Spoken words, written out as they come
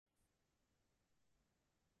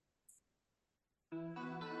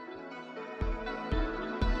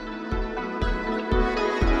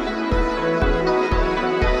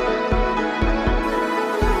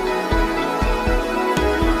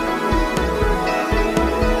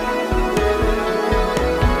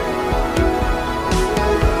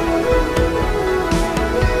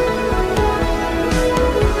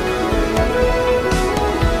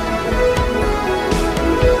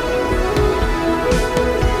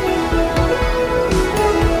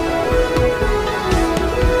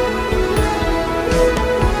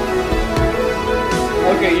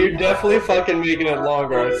definitely fucking making it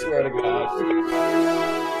longer, I swear to God.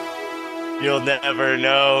 You'll never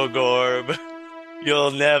know, Gorb.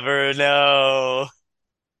 You'll never know.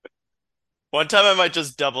 One time I might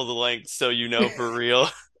just double the length so you know for real.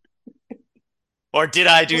 Or did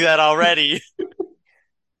I do that already?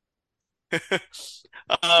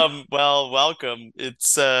 Well, welcome.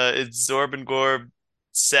 It's Zorb and Gorb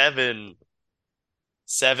 7.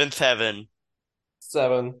 Seventh heaven.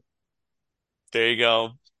 7. There you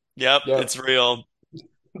go. Yep, Yep, it's real.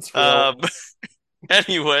 it's real. Um,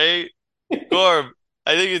 anyway, Gorb,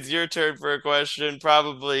 I think it's your turn for a question,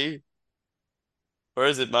 probably. Or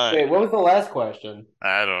is it Wait, mine? what was the last question?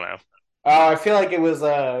 I don't know. I feel like it was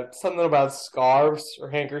something about scarves or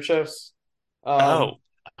handkerchiefs. Oh, Um,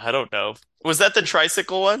 I don't know. Was that the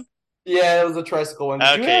tricycle one? yeah, it was a tricycle one.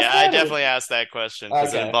 Did you Okay, ask I that or definitely asked that question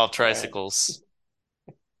because it okay? involved All right. tricycles.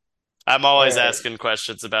 I'm All always right. asking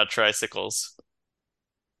questions about tricycles.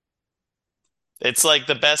 It's like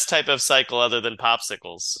the best type of cycle other than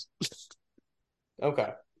popsicles.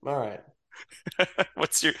 Okay. All right.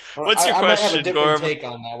 What's your Well, what's your I might have a question, different Gorb? take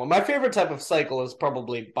on that one. My favorite type of cycle is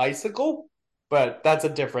probably bicycle, but that's a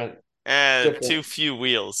different. Too few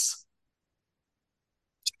wheels.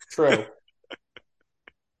 True.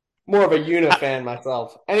 More of a Unifan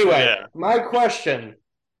myself. Anyway, Yeah, my question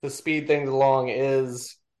to speed things along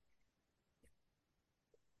is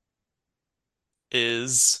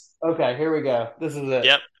is okay, here we go. This is it.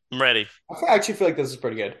 yep, I'm ready. I actually feel like this is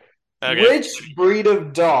pretty good. Okay. Which breed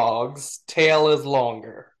of dog's tail is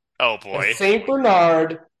longer? Oh A boy. Saint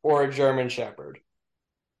Bernard or a German Shepherd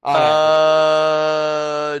on average?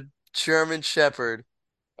 Uh, German Shepherd.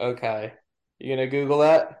 Okay. You gonna Google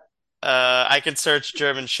that? I can search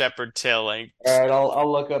German Shepherd tail All length. right,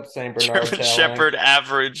 I'll look up Saint Bernard German tail length. Shepherd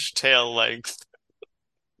average tail length.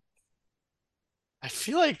 I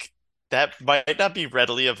feel like that might not be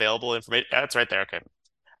readily available information. That's right there. Okay.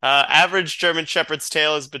 Average German Shepherd's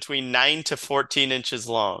tail is between 9 to 14 inches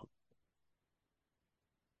long.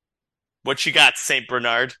 What you got, Saint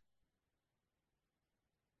Bernard?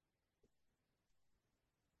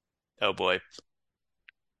 Oh boy.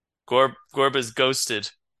 Gorb is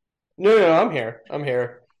ghosted. No, I'm here. I'm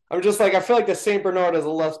here. I'm just like I feel like the Saint Bernard is a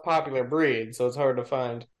less popular breed, so it's hard to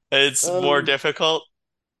find. It's more Um, difficult.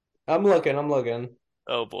 I'm looking. I'm looking.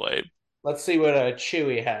 Oh boy. Let's see what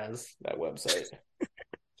Chewy has. That website.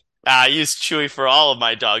 I use Chewy for all of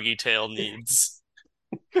my doggy tail needs.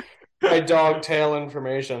 My dog tail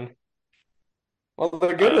information. Well,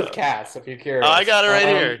 they're good with Uh, cats if you're oh, I curious. got it right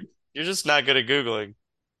here. You're just not good at Googling.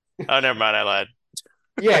 Oh, never mind. I lied.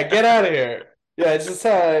 Yeah, get out of here. Yeah, it's just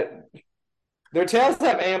their tails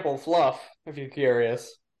have ample fluff if you're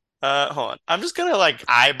curious. Hold on. I'm just gonna like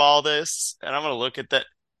eyeball this, and I'm gonna look at that.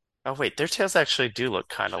 Oh wait, their tails actually do look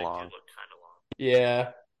kind of long.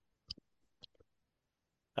 Yeah.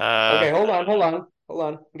 Uh, Okay, hold on.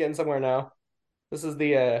 I'm getting somewhere now. This is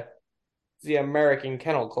the American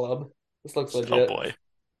Kennel Club. This looks oh legit. boy,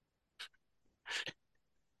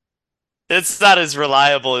 it's not as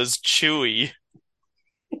reliable as Chewy.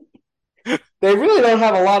 They really don't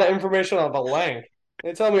have a lot of information on the length.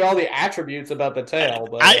 They tell me all the attributes about the I, tail,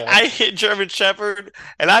 but I hit German Shepherd,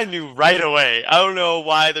 and I knew right away. I don't know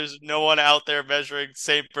why there's no one out there measuring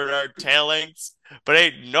Saint Bernard tail lengths, but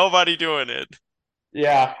ain't nobody doing it.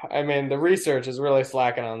 yeah, I mean the research is really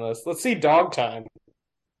slacking on this. Let's see dog time.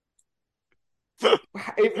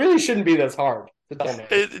 It really shouldn't be this hard to tell me.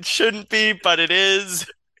 It shouldn't be, but it is.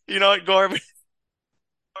 You know what, Gorb?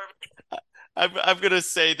 I'm gonna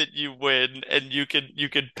say that you win, and you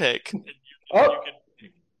can pick. Oh,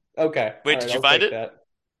 okay. All Wait, right, did you I'll find take it? that.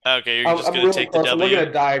 Okay, you're I'm, just I'm gonna really take the close. I'm looking W.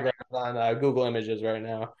 at diagrams on Google Images right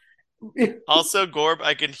now. Also, Gorb,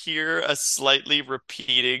 I can hear a slightly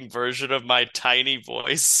repeating version of my tiny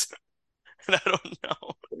voice, and I don't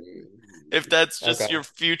know if that's just Okay, your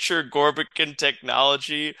future Gorbican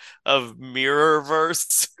technology of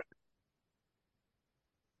mirrorverse.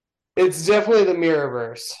 it's definitely the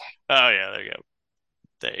Mirrorverse. Oh yeah, there you go.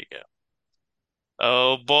 There you go.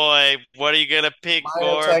 Oh boy, what are you gonna pick, Minor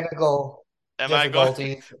Gorb? technical Am I going?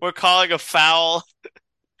 difficulties. We're calling a foul.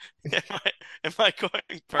 Am I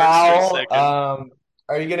going first or Foul. second?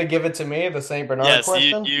 Are you gonna give it to me, the Saint Bernard Yes,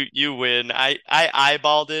 you question? you you win. I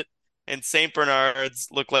eyeballed it, and Saint Bernards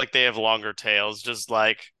look like they have longer tails, just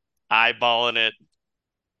like eyeballing it,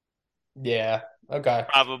 Yeah. Okay.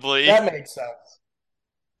 probably. That makes sense.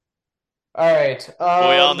 All right. But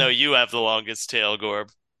we all know you have the longest tail, Gorb.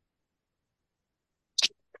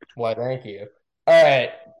 Why, thank you. All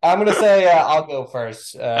right. I'm gonna say I'll go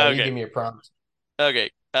first. You Okay, give me a prompt. okay.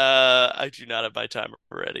 I do not have my timer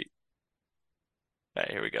ready. All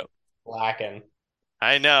right, here we go. Lacking.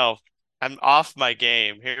 I know. I'm off my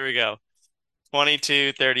game. Here we go.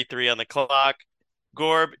 22:33 on the clock.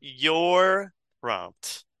 Gorb, your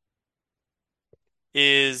prompt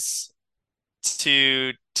is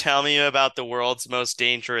to tell me about the world's most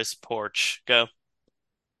dangerous porch. Go.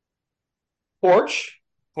 Porch,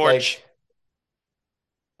 like Porch.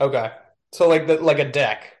 okay, so like a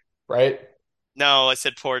deck, right? No, I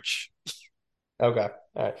said porch. Okay,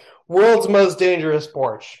 all right. World's most dangerous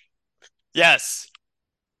porch. Yes.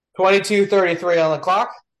 22:33 on the clock.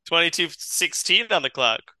 22:16 on the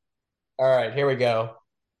clock. All right, here we go.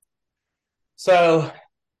 So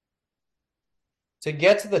to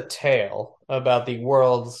get to the tale about the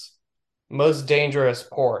world's most dangerous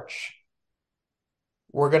porch,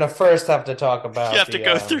 we're gonna first have to talk You about have to the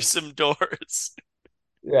go through some doors.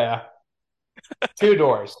 yeah, two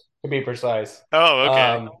doors to be precise. Oh,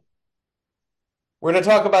 okay. Um, we're gonna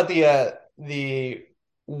talk about the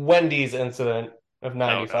Wendy's incident of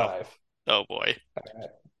Oh no. '95. Oh boy.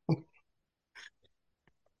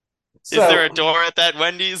 Is there a So door at that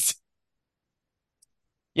Wendy's?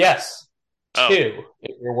 yes, Oh. two,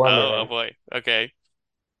 if you're Oh, oh wondering. boy. Okay.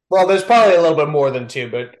 Well, there's probably a little bit more than two,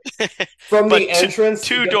 but from But the entrance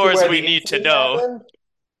to two get to doors where we the need to incident know. happened,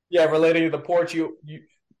 yeah, relating to the porch, you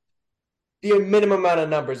the minimum amount of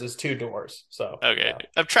numbers is two doors. So Okay. yeah,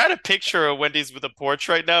 I'm trying to picture a Wendy's with a porch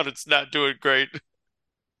right now, and it's not doing great.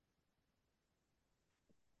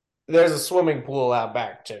 there's a swimming pool out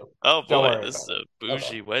back too. Oh Don't boy, worry this is about it. a Okay,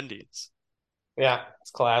 bougie Wendy's. yeah,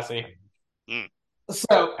 it's classy. Mm.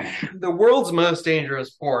 So the world's most dangerous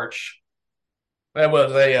porch that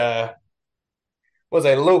was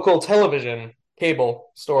a local television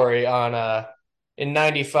cable story on in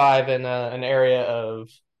 '95 in an area of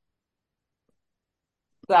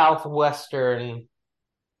southwestern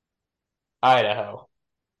Idaho.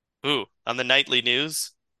 Ooh, on the nightly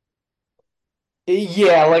news?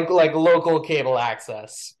 Yeah, like local cable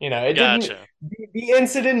access. It didn't Gotcha. the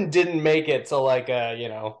incident didn't make it to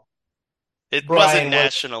It wasn't Brian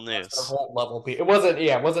Williams, national Lester news. Holt level. It wasn't,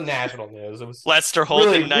 yeah, it wasn't national news. It was Lester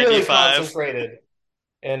Holt in really 95. concentrated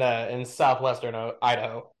in southwestern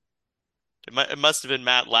Idaho. It must have been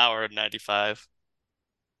Matt Lauer in 95.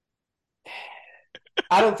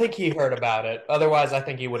 I don't think he heard about it. Otherwise, I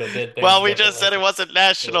think he would have did things Well, we just differently. said it wasn't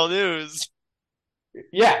national news.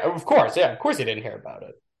 Yeah, of course. Yeah, of course he didn't hear about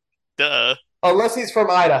it. Duh. Unless he's from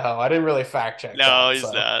Idaho. I didn't really fact check No, that,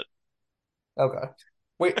 he's so not. okay.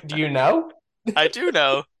 Wait, do you know? I do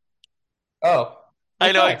know. Oh,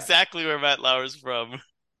 I know okay. exactly where Matt Lauer's from.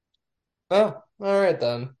 Oh, all right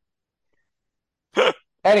then.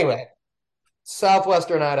 Anyway,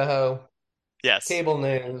 southwestern Idaho, Yes. cable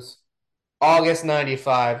news, August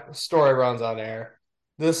 '95, story runs on air.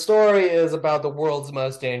 The story is about the world's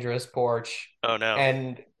most dangerous porch, Oh no.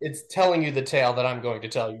 and it's telling you the tale that I'm going to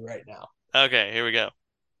tell you right now. Okay, here we go.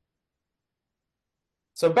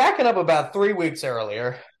 So, backing up about 3 weeks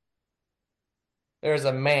earlier, there's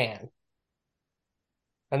a man,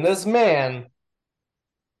 and this man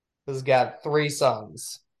has got three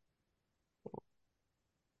sons.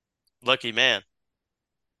 Lucky man.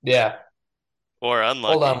 Yeah, Or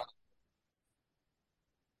hold on. unlucky.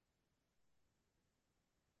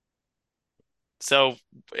 So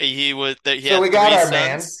he So, had we got three our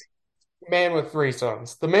man, sons. man with three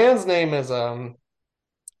sons. The man's name is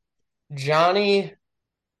Johnny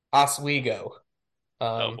Oswego.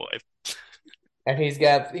 Oh Um, boy. and he's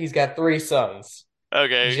got three sons.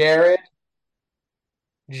 Okay.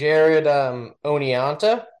 Jared,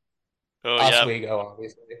 Oneonta, Oh yeah. Oswego,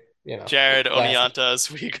 obviously. Jared Classic. Oneonta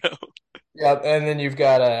Oswego. Yep, and then you've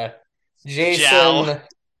got Jow. Jason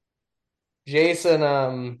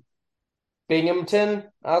Jason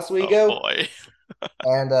Binghamton Oh Oswego boy.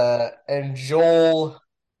 and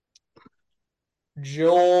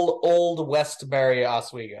Joel Old Westbury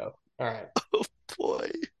Oswego. All right.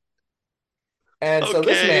 Boy. And so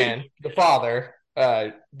this Okay. man, the father,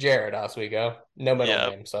 Jared Oswego, no middle Yeah.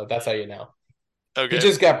 name, so that's how you know. He Okay.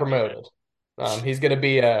 just got promoted. He's going to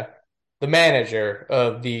be the manager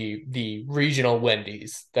of the regional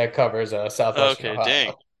Wendy's that covers southwestern Okay,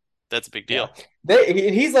 dang. Ohio. That's a big Yeah, deal.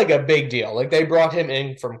 he's like a big deal. Like they brought him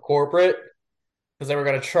in from corporate because they were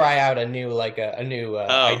going to try out a new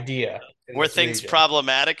Oh, idea in were this things region.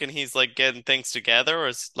 problematic and he's like getting things together, or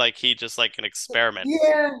is like he just like an experiment?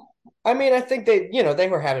 Yeah, I mean, I think they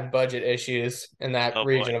were having budget issues in that Oh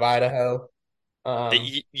region boy. of Idaho.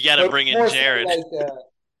 You gotta But bring in more so Jared.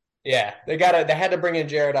 yeah, they had to bring in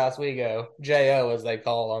Jared Oswego, Jo as they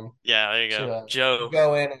call him, Yeah, there you go. to Joe.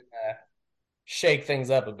 go in and shake things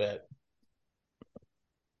up a bit.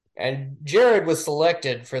 And Jared was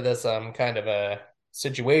selected for this kind of a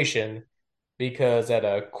situation because at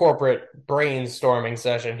a corporate brainstorming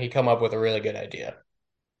session, he come up with a really good idea.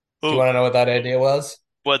 Do you Ooh, want to know what that idea was?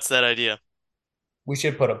 what's that idea? We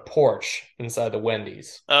should put a porch inside the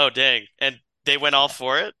Wendy's. Oh, dang. And they went all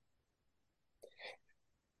for it?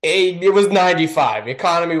 It was 95. The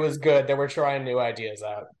economy was good. They were trying new ideas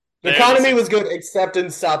out. The They're just economy like, was good except in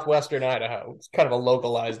southwestern Idaho. It's kind of a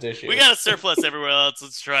localized we issue. got a surplus everywhere else.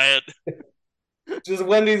 Let's try Just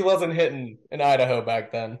Wendy's wasn't hitting in Idaho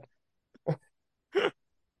back then. it.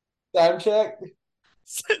 Time check.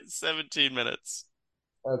 17 minutes.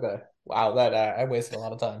 Okay. Wow, that I wasted a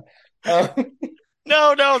lot of time. Um,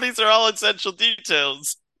 No, no, these are all essential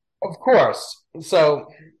details. of course. So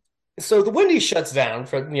the Wendy's shuts down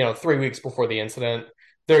for 3 weeks before the incident.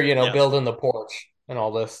 They're Yeah. building the porch and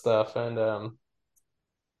all this stuff, and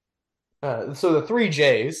so the three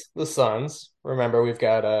J's, the sons. Remember, we've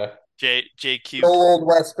got J cubed. old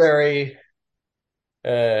Westbury,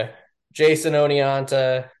 uh, Jason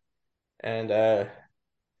Oneonta, and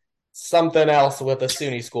something else with a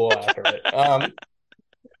SUNY school after it.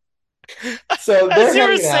 So As they're you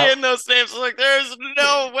were hanging out. saying those names, I was like, there's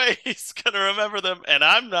no way he's gonna remember them, and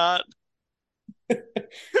I'm not.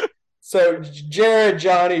 So Jared,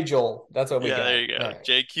 Johnny, Joel. That's what we Yeah, there got. you All go. right.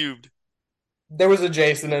 J cubed. There was a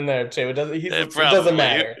Jason in there too. It doesn't Probably.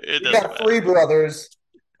 matter. It We doesn't got three matter. brothers,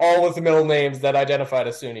 all with middle names that identify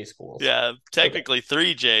as SUNY schools. Yeah, Okay. technically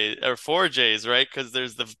three J's or four J's, right? Because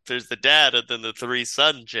there's the dad and then the three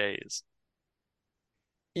son J's.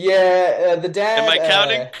 Yeah, the Am dad. I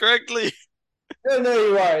counting correctly? No, no,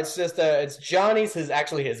 you are. It's just it's Johnny's his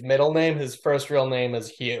middle name. His first real name is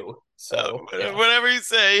Hugh. So yeah, Whatever you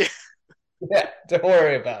say. yeah. Don't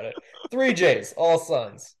worry about it. Three J's, all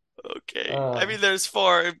sons. Okay. I mean, Um, there's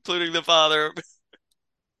four, including the father.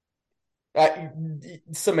 uh,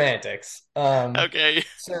 Semantics. Okay.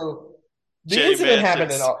 So the J incident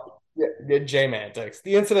happened in Mantics. J-Mantics.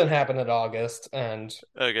 The incident happened in August, and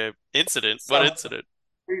Okay. Incident. What some incident?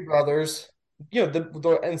 three brothers.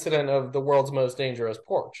 The incident of the world's most dangerous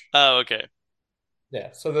porch. Oh, okay.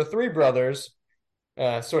 Yeah. So the three brothers,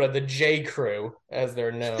 sort of the J Crew, as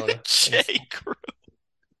they're known, and J. Crew.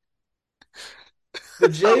 the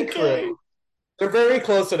J Okay. Crew, they're very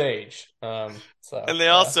close in age. And they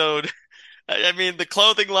also, I mean, the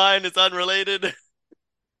clothing line is unrelated.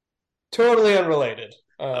 Totally unrelated.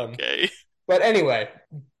 Okay. But anyway,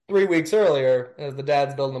 3 weeks earlier, as the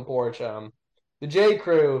dad's building the porch, the J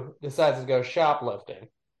Crew decides to go shoplifting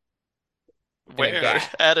in a Where?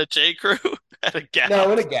 Gap. At a J. Crew? At a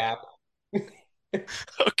No, Gap? in a Gap.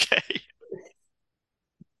 Okay.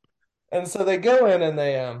 And so they go in and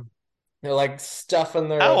they're like stuffing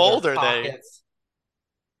How their old are they? pockets.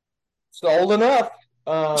 It's old enough.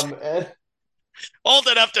 And Old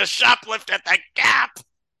enough to shoplift at the Gap.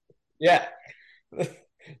 yeah,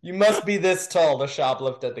 you must be this tall to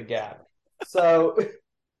shoplift at the Gap. So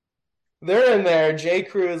they're in there. J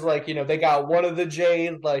Crew is like, they got one of the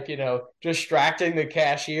J's like, distracting the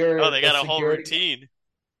cashier Oh, at they the got a whole security. routine.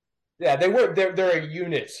 Yeah, they're a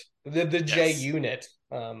unit. The J Yes. unit.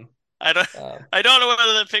 I don't Um, I don't know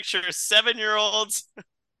whether the picture is 7-year-olds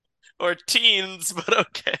or teens, but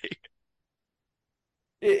okay.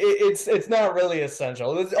 it's not really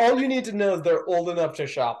essential. All you need to know is they're old enough to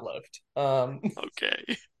shoplift.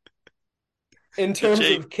 Okay. In The terms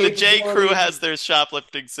J of the J Crew capability, has their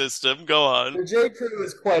shoplifting system. Go on. the J Crew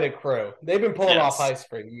is quite a crew. They've been pulling off Yes. heists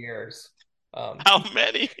for years. Um, How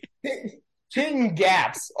many? Hitting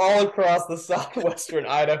gaps all across the southwestern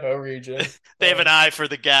Idaho region. They have an eye for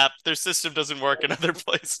the Gap. Their system doesn't work in other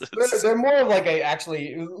They're, places. they're more of like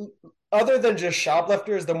other than just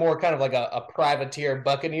shoplifters, they're more kind of like a privateer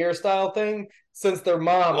buccaneer style thing. Since their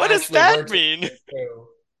mom What does actually that works at mean? the crew.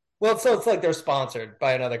 Well, so it's like they're sponsored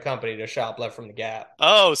by another company to shoplift from the Gap.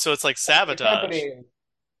 Oh, so it's like The sabotage. company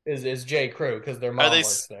is J Crew because their Are they? mom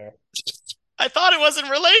works there. I thought it wasn't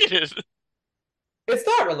related. It's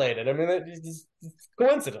not related. I mean, it's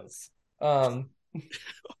coincidence. Um,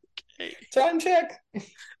 Okay. Time check.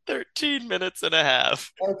 13 minutes and a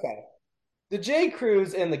half. Okay, the J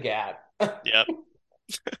Crew's in the Gap, Yep.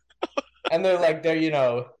 and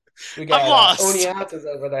we I'm got lost. Oniata's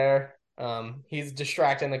over there. He's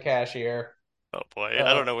distracting the cashier. Oh boy,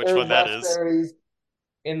 I don't know which one Old that is. Westbury's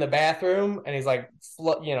in the bathroom, and he's like,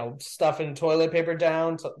 stuffing toilet paper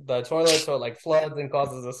down the toilet so it like floods and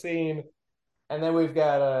causes a scene. And then we've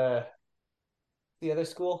got the other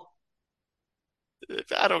school,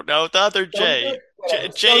 I don't know. The other Stony J. Brook,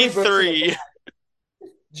 whatever. Stony Brook's in the J3. back.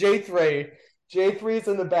 J3, J3's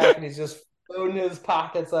in the back, and he's just loading his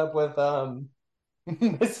pockets up with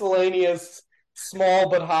miscellaneous small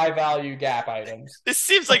but high value Gap items. This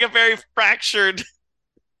seems like a very fractured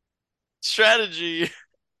Strategy.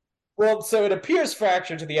 Well, so it appears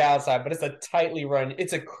fractured to the outside, but it's a tightly run.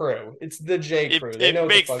 It's a crew. It's the J It crew. They it know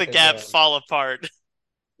what the makes the fuck they're gap doing. fall apart,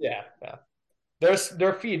 Yeah, yeah.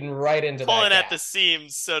 They're feeding right into that pulling at the gap.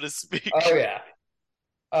 seams, so to Oh speak. yeah.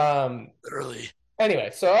 Um. Literally.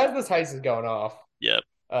 Anyway, so as this heist is going off, Yep.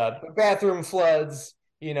 the bathroom floods.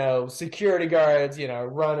 Security guards,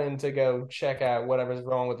 running to go check out whatever's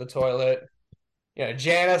wrong with the toilet.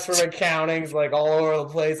 Janice from accounting's like all over the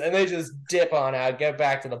place, and they just dip on out, get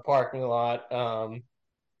back to the parking lot,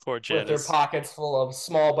 Poor with their Janice. pockets full of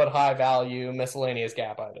small but high value miscellaneous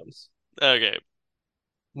Gap items. Okay.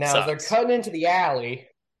 Now, as they're Sucks. cutting into the alley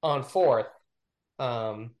on Fourth,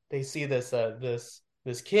 they see this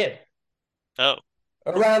kid Oh.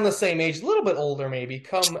 around the same age, a little bit older maybe,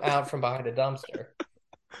 come out from behind a dumpster.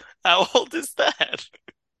 How old is that?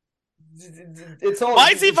 It's all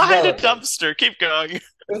Why is he it's behind a relative. dumpster? Keep going.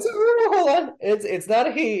 Hold on. It's not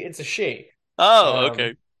a he, it's a she. Oh, okay.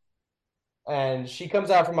 Um, and she comes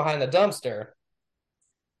out from behind the dumpster,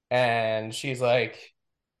 and she's like,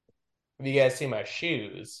 "Have you guys seen my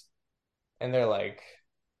shoes?" And they're like,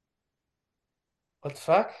 "What the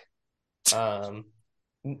fuck?" Um,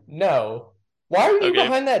 no. Why are you Okay.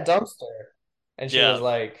 behind that dumpster? And she was Yeah.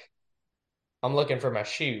 like, "I'm looking for my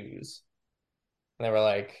shoes." And they were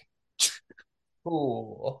like,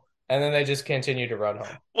 "Cool." And then they just continued to run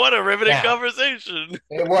home. What a riveting Now, conversation.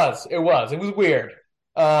 it was weird.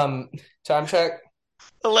 Um, Time check.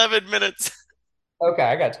 11 minutes. Okay,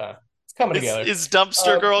 I got time. It's coming Is together. is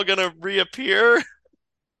Dumpster Um, Girl gonna reappear?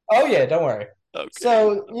 oh yeah, don't worry. Okay.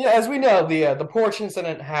 So yeah, as we know, the porch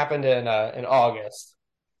incident happened in August.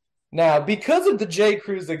 Now, because of the J.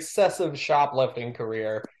 Crew's excessive shoplifting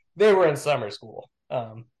career, they were in summer school.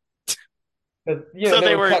 'Cause, So they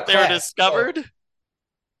they would were cut they were class. So discovered?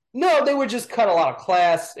 no, they would just cut a lot of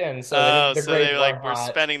class, and so they didn't. Oh, Their so grades they like weren't were hot.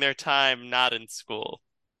 spending their time not in school.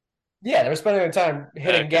 Yeah, they were spending their time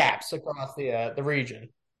hitting Okay. gaps across the region,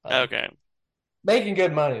 um, Okay. making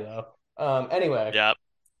good money though. Anyway, Yep.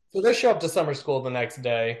 so they show up to summer school the next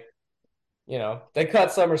day. They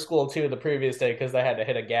cut summer school too the previous day because they had to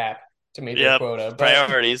hit a gap to meet their Yep. quota. But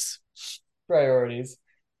Priorities. priorities.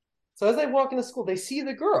 So as they walk into school, they see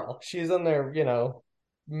the girl. She's in their,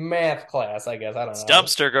 math class, I guess. I don't It's know.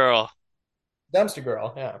 Dumpster Girl. Dumpster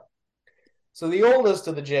girl, yeah. So the oldest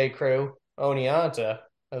of the J crew, Oneonta,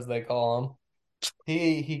 as they call him,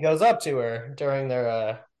 he goes up to her during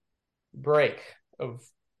their break of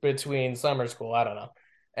between summer school. I don't know.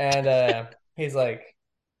 And he's like,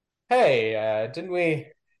 "Hey, didn't we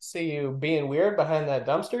see you being weird behind that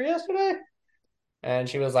dumpster yesterday?" And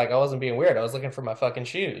she was like, "I wasn't being weird. I was looking for my fucking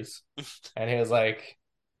shoes." And he was like,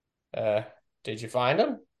 uh, "Did you find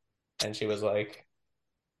them?" And she was like,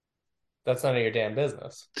 "That's none of your damn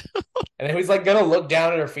business." And he was like gonna look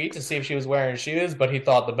down at her feet to see if she was wearing shoes, but he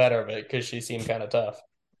thought the better of it because she seemed kind of tough.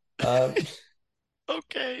 Um,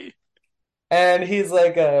 Okay. and he's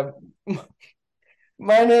like,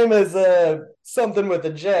 "My name is something with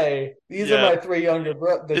a J. These are Yep. my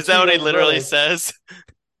the Is two that what he younger literally brothers." says?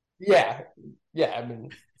 Yeah, yeah. I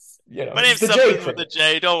mean, My it's name's the J something with crew. a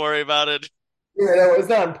J. Don't worry about it. It's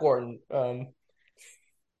not important.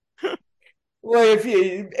 Well, if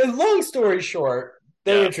you, and long story short,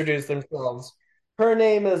 they Yeah. introduce themselves. Her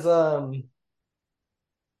name is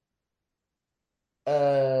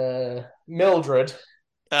Mildred.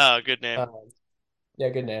 Oh, good name. Yeah,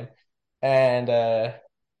 good name. And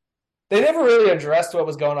they never really addressed what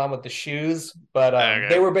was going on with the shoes, but they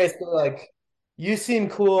Okay. were basically like, "You seem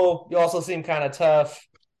cool. You also seem kind of tough.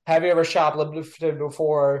 Have you ever shoplifted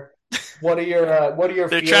before? What are your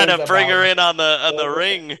They're trying feelings to bring about her in on the it?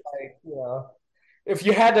 ring. Like, if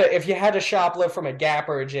you had to shoplift from a Gap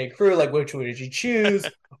or a J. Crew, like which would you choose?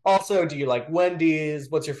 Also, do you like Wendy's?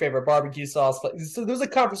 What's your favorite barbecue sauce?" So there's a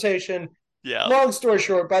conversation. Yeah. Long story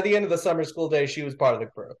short, by the end of the summer school day, she was part of the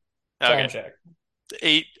crew. Time Okay. check.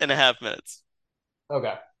 8.5 minutes.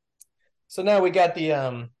 Okay. So now we got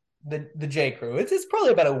the J crew. It's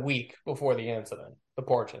probably about a week before the incident, the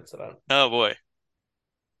porch incident. Oh boy.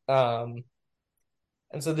 Um,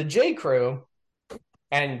 and so the J crew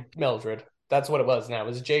and Mildred, that's what it was now. It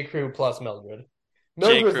was J crew plus Mildred.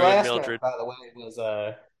 J. Mildred's Crew and last name, Mildred. by the way,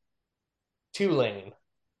 was Tulane,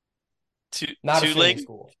 not a swimming Tooling?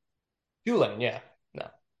 school. Tulane, yeah, no,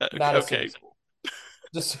 not a swimming Okay. school.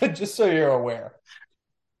 Just so you're aware.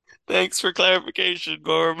 Thanks for clarification,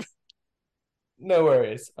 Gorb. No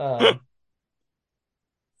worries.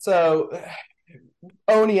 So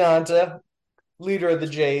Oneonta, leader of the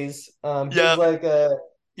Jays, he's Yep. like,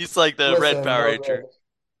 He's like the Red "Listen, Power Ranger.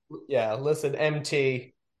 Mildred, yeah, listen,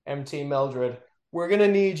 MT Mildred, we're gonna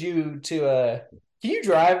need you to can you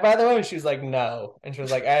drive, by the way? And she was like, no. And she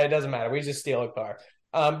was like, it doesn't matter. We just steal a car.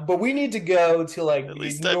 But we need to go to like At the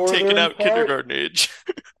least I'm taking northern out part. kindergarten age.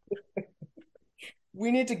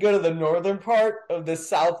 We need to go to the northern part of the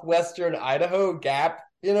southwestern Idaho gap,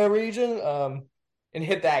 region, and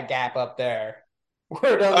hit that gap up there.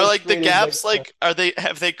 Word on Are the like the street is like, gaps like are they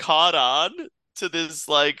have they caught on to this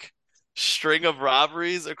like string of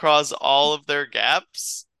robberies across all of their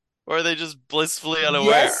gaps? Or are they just blissfully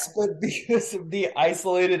unaware? yes, but because of the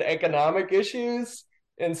isolated economic issues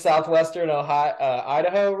in southwestern Ohio,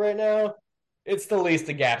 Idaho right now, it's the least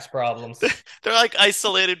of Gap's problems. They're like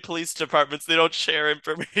isolated police departments. They don't share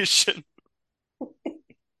information.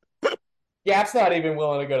 Gap's not even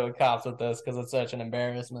willing to go to the cops with this because it's such an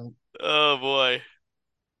embarrassment. Oh boy.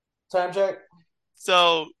 Time check.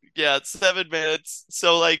 So, yeah, it's 7 minutes.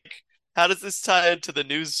 So like how does this tie into the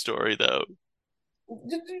news story though?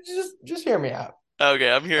 Just hear me out.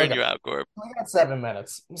 Okay, I'm hearing Okay, you out, Gorb. we got 7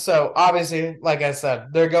 minutes. So obviously, like I said,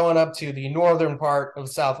 they're going up to the northern part of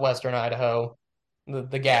southwestern Idaho,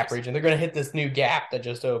 the Gap Yes. region. They're going to hit this new gap that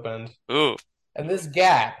just opened, Ooh, and this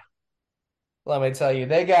gap, let me tell you,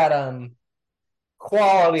 they got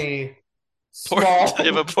quality, Porsche. They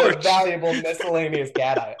have small a but Porsche. valuable miscellaneous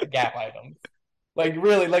gap items. Like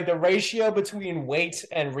really, like the ratio between weight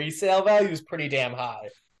and resale value is pretty damn high.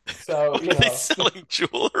 So, What are they selling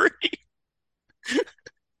jewelry?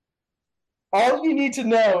 all you need to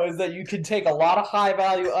know is that you can take a lot of high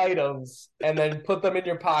value items and then put them in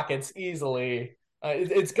your pockets easily.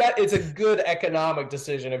 It's a good economic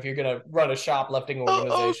decision if you're gonna run a shoplifting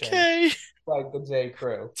Oh, organization okay. like the J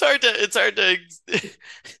Crew. It's hard to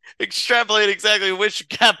extrapolate exactly which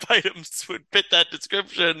Gap items would fit that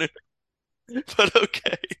description, but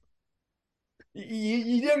okay.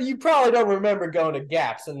 You probably don't remember going to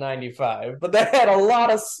Gaps in '95, but they had a lot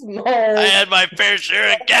of I small, had my fair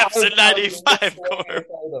share of Gaps high in value 95, Core. miscellaneous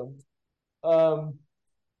items. Um,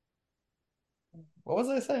 what was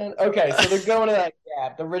I saying? Okay, so they're going to that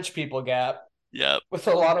Gap, the rich people Gap, Yep. with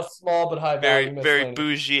a lot of small but high Very, value very miscellaneous.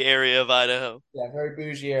 bougie area of Idaho. Yeah, very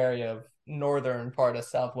bougie area of northern part of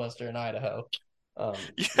southwestern Idaho.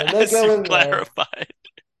 And they Yes, you go in there. clarified.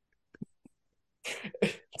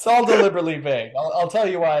 It's all deliberately vague. I'll tell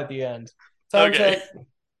you why at the end. Time Okay, check.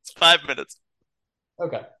 it's 5 minutes.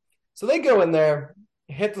 Okay. So they go in there,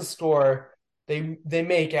 hit the store. They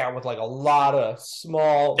make out with like a lot of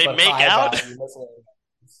small They but make high out? value miscellaneous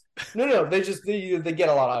items. No, they get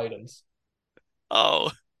a lot of items.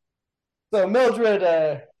 Oh, So Mildred,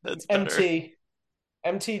 that's better.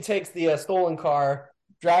 MT takes the stolen car,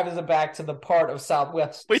 drives it back to the part of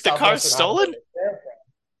Wait, the car's southwestern Idaho. stolen?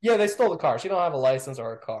 Yeah, they stole the car. She don't have a license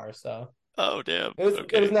or a car, so Oh, damn. it was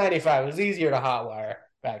Okay. 95. It was easier to hotwire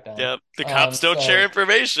back then. Yep. The cops don't share So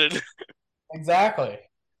information. exactly,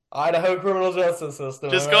 Idaho criminal justice system.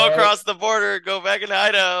 Am Just go I right? across the border, go back into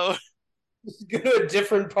Idaho. Just go to a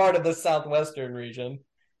different part of the southwestern region.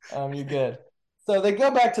 You're good. So they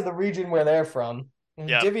go back to the region where they're from and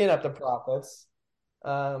Yep. divvying up the profits.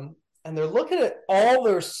 Um, and they're looking at all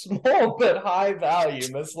their small but high value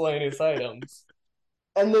miscellaneous items.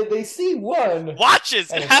 And they see one,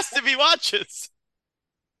 Watches. It and it's has to be watches.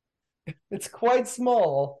 it's quite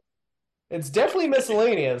small. It's definitely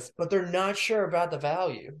miscellaneous, but they're not sure about the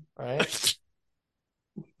value, right?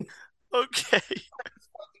 Okay.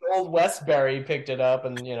 Old Westbury picked it up,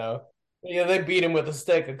 and they beat him with a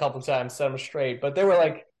stick a couple times, set him straight. But they were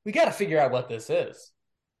like, "We got to figure out what this is."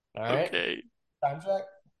 All right, Okay. time check.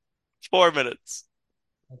 4 minutes.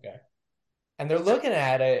 Okay, and they're looking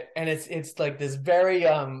at it, and it's like this very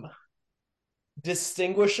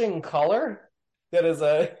distinguishing color that is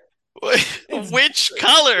a it's Which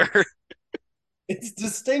color? it's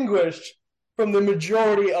distinguished from the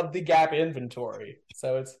majority of the Gap inventory.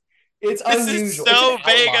 So it's This is unusual. It's an so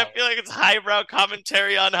vague. I outlier. feel like it's highbrow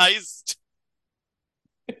commentary on heist.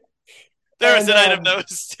 There was And an item that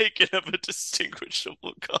was taken of a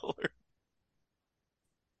distinguishable color.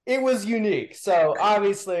 it was unique. So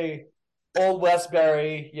obviously, old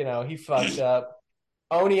Westbury, he fucked up.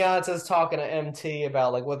 Oneonta's talking to MT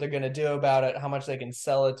about like what they're gonna do about it, how much they can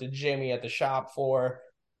sell it to Jimmy at the shop for,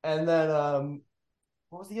 and then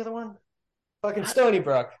what was the other one? Fucking Stony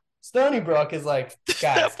Brook. Stony Brook is like,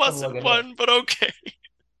 That guys, come look wasn't at this. one, but okay.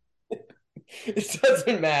 It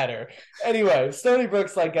doesn't matter. Anyway, Stony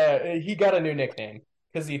Brook's like he got a new nickname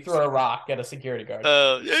because he threw a rock at a security guard.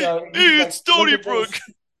 Hey, So he's hey, it's like, look Stony at Brook. this.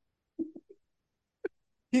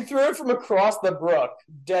 He threw it from across the brook,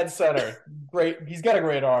 dead center. Great. He's got a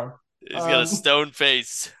great arm. He's got a Um, stone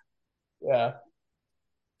face. yeah.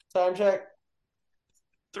 Time check.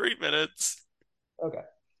 3 minutes. Okay.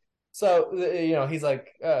 So he's like,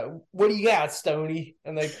 "What do you got, Stony?"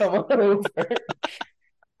 And they come on over,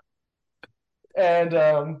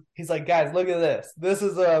 and he's like, "Guys, look at this. This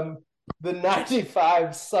is the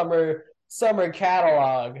 '95 summer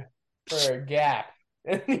catalog for Gap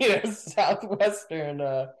in southwestern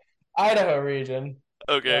Idaho region.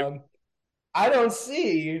 Okay. Um, I don't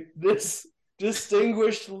see this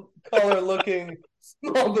distinguished color looking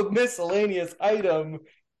small but miscellaneous item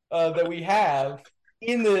that we have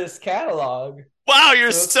in this catalog. Wow,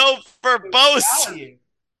 you're So it's so verbose. value."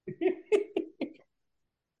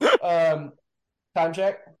 um, Time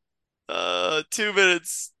check. 2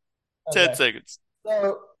 minutes, ten Okay. seconds.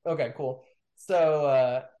 So okay, cool.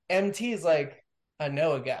 So MT is like, I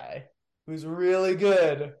know a guy who's really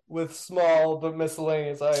good with small but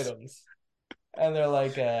miscellaneous items. And they're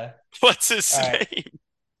like, What's all his right, name?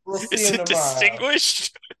 we'll see Is him it tomorrow.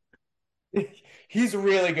 distinguished? He's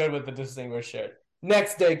really good with the distinguished shirt.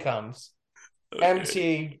 Next day comes. Okay.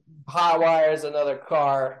 MT hot wires another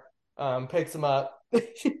car, picks him up.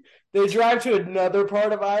 They drive to another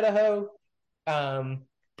part of Idaho. Um,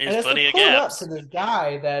 There's and as they're plenty of pulling up to gaps. this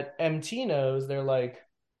guy that MT knows, they're like,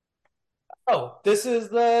 "Oh, this is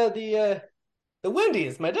the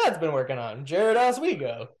Wendy's my dad's been working on, Jared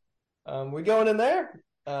Oswego. We going in there?"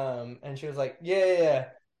 And she was like, "Yeah, yeah, yeah.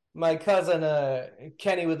 My cousin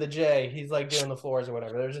Kenny with the J, he's like doing the floors or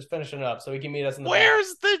whatever. They're just finishing up, so he can meet us in the back."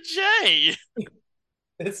 Where's the J?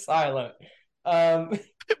 It's silent. Um,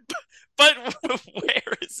 But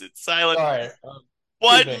where is it silent? Sorry.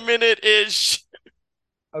 Excuse me. 1 minute ish.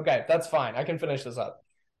 Okay, that's fine. I can finish this up.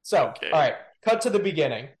 So, all Okay. right, cut to the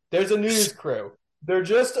beginning. There's a news crew. They're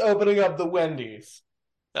just opening up the Wendy's.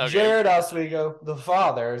 Okay. Jared Oswego, the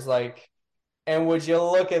father, is like, "And would you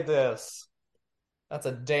look at this? That's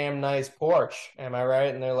a damn nice porch. Am I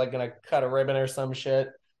right?" And they're like gonna cut a ribbon or some shit.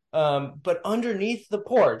 But underneath the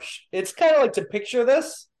porch, it's kind of like, to picture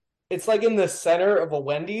this, it's like in the center of a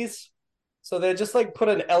Wendy's. So they just like put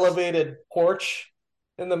an elevated porch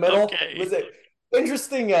in the middle. It Okay. was it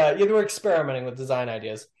interesting? You were experimenting with design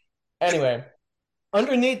ideas. Anyway,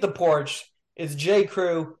 underneath the porch is J.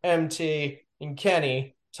 Crew, MT, and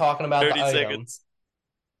Kenny talking about the 30 item. seconds.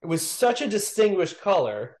 It was such a distinguished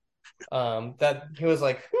color that he was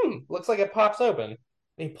like, looks like it pops open. And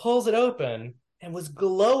he pulls it open and was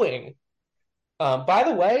glowing. By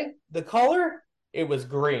the way, the color, it was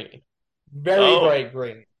green, very Oh, bright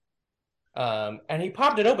green. And he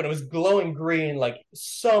popped it open. It was glowing green, like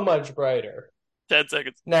so much brighter. 10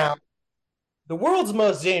 seconds. Now, the world's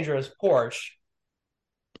most dangerous porch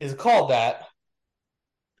is called that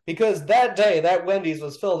because that day, that Wendy's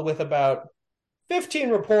was filled with about 15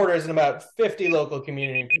 reporters and about 50 local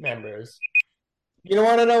community members. You don't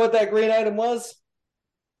want to know what that green item was?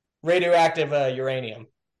 Radioactive uranium.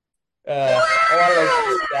 A lot of those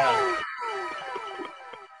people died.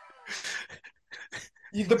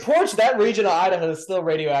 The porch, that region of Idaho is still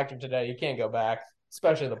radioactive today. You can't go back,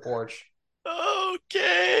 especially the porch.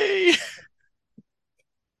 Okay.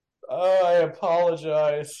 Oh, I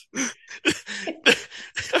apologize.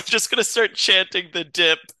 I'm just gonna start chanting the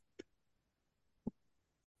dip.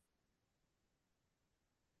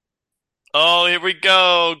 Oh, here we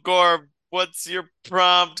go. Gorb, what's your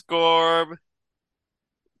prompt, Gorb?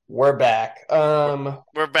 We're back.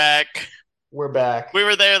 We're back. We're back We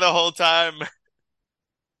were there the whole time.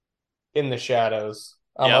 in the shadows.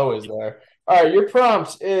 I'm Yep. always there. All right, your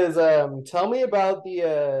prompt is tell me about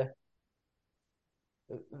the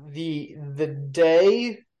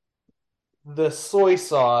day the soy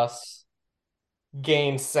sauce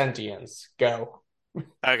gained sentience. Go.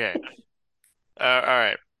 Okay. All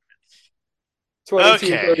right. Okay.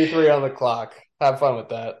 22:33 on the clock. Have fun with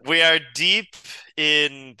that. We are deep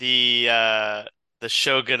in the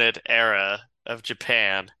shogunate era of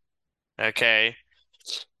Japan. Okay.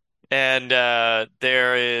 And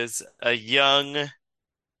there's a young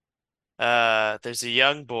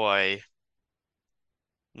boy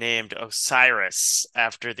named Osiris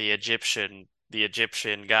after the Egyptian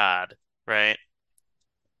god, right?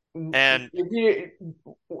 And If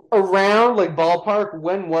around like ballpark,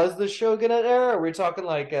 when was the shogunate era? Are we talking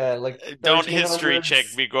like don't history check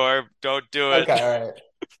 1300s? me, Gorb. Don't do it. Okay, all right.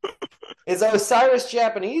 Is Osiris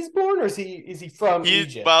Japanese born, or is he from Well,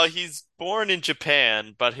 Egypt? he's born in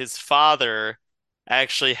Japan, but his father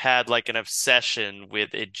actually had like an obsession with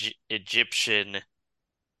Egyptian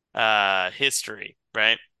history,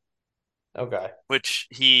 right? Okay, Which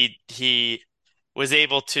he was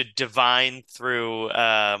able to divine through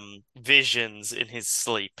visions in his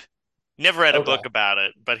sleep. Never read a okay. book about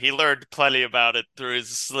it, but he learned plenty about it through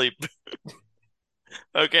his sleep.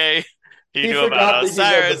 Okay? He He knew about forgot that he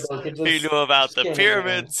read the Osiris, book. It he knew just about just the came to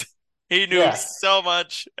mind. pyramids. He knew Yeah, so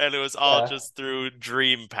much, and it was all yeah, just through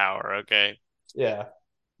dream power, okay? yeah.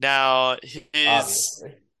 Now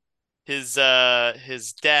Obviously. his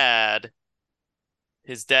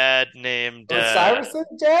dad named Osiris's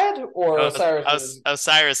dad or Osiris's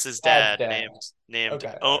Osiris's dad's dad dad? named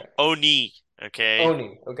Okay, all right. Oni, okay?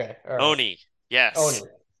 Oni. Okay, all right. Oni. Yes. Oni.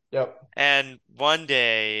 Yep. And one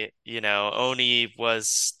day, Oni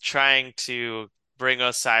was trying to bring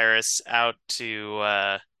Osiris out to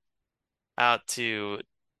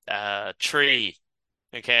tree,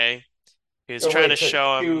 okay? He was Oh, trying to wait, to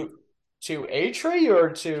show him to a tree or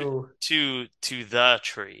to to the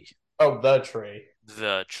tree, oh the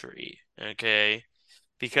tree? okay?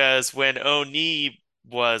 Because when Oni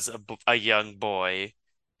was a young boy,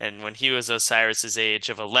 and when he was Osiris's age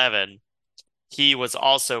of 11, he was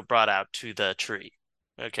also brought out to the tree,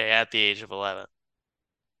 okay, at the age of 11.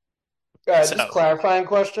 Just So, clarifying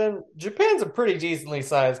question. Japan's a pretty decently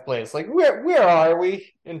sized place. Like where are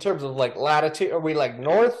we in terms of like latitude? Are we like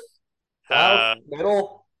north, south, uh,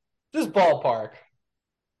 middle? Just ballpark.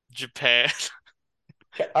 Japan,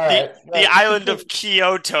 Okay, all the right. the island of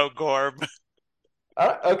Kyoto, Gorb.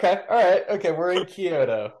 Okay. All right. Okay. We're in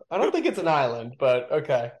Kyoto. I don't think it's an island, but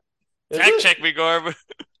okay. Is Fact it? check me, Gorb.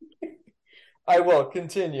 I will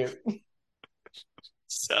continue.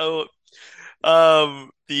 So,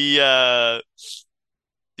 um, the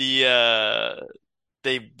uh,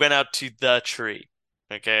 they went out to the tree.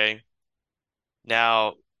 Okay.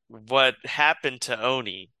 Now, what happened to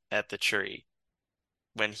Oni at the tree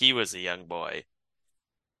when he was a young boy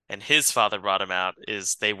and his father brought him out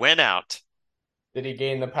is they went out. Did he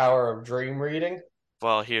gain the power of dream reading?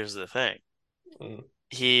 Well, here's the thing. Mm.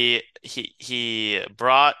 He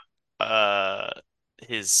brought uh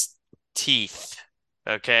his teeth,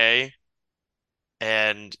 okay?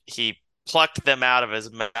 And he plucked them out of his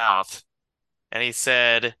mouth and he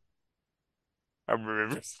said,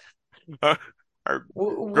 Wait,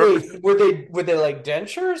 were they like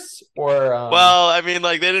dentures or well, I mean,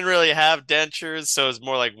 like they didn't really have dentures, so it's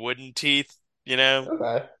more like wooden teeth, you know?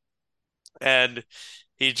 okay. And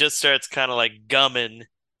he just starts kind of like gumming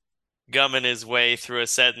his way through a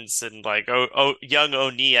sentence, and like young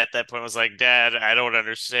Oni at that point was like, Dad, I don't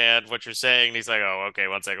understand what you're saying. And he's like, oh, okay,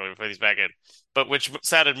 one second, let me put these back in. But which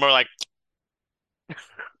sounded more like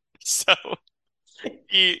so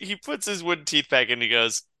he puts his wooden teeth back in and he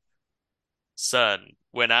goes, Son,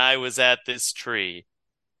 when I was at this tree,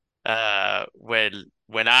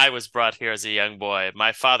 when I was brought here as a young boy,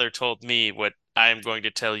 my father told me what I am going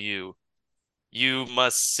to tell you. You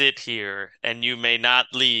must sit here and you may not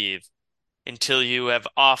leave until you have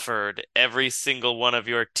offered every single one of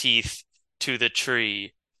your teeth to the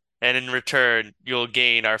tree, and in return, you'll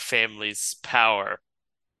gain our family's power.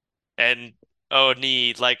 And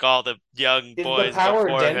Oni, like all the young Is the boys power before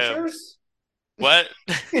him, dentures? what?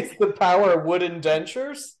 Is the power wooden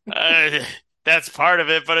dentures? Uh, that's part of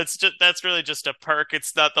it, but that's really just a perk.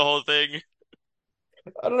 It's not the whole thing.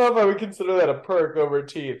 I don't know if I would consider that a perk over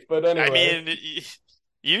teeth, but I anyway. mean,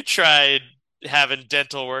 you tried having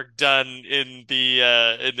dental work done in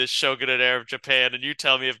the shogunate era of Japan, and you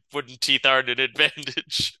tell me if wooden teeth aren't an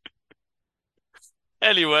advantage.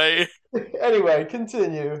 Anyway, Anyway,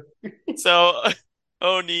 continue. so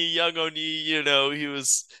young Oni,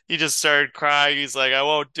 he just started crying. He's like, I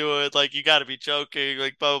won't do it. Like, you got to be joking.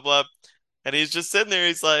 Like, blah blah blah. And he's just sitting there.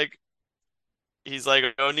 He's like,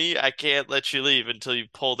 Oni, I can't let you leave until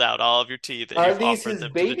you've pulled out all of your teeth and Are you've these offered his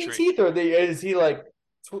them to the baby tree. teeth, or is he like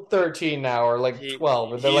 13 now, or like He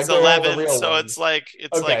 12? Or they're he's like they're all the 11, real so it's ones? like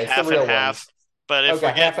it's like Okay, it's the half and real half. ones. But if we're Okay,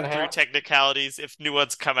 half getting and through half. technicalities, if new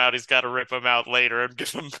ones come out, he's got to rip them out later and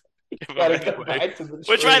give them Gotta go anyway. back to the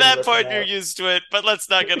Which by tree and that rip them point you're out. used to it. But let's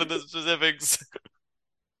not get into the specifics,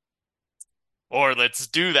 or let's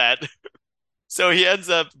do that. So he ends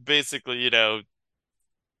up basically,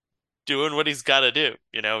 doing what he's got to do.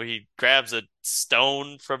 He grabs a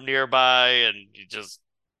stone from nearby and he just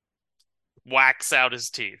whacks out his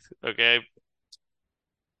teeth. Okay,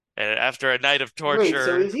 and after a night of Wait, so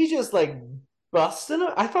torture. is he just like busting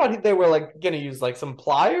them? I thought they were like gonna use like some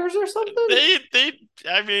pliers or something.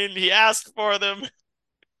 I mean, he asked for them.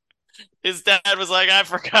 His dad was like, I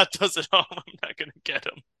forgot those at home. I'm not gonna get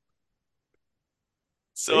them.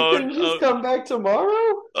 They So couldn't just come back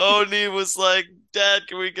tomorrow? Oni was like, Dad,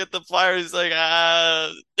 can we get the pliers? He's like,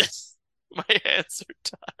 my hands are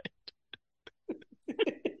tied.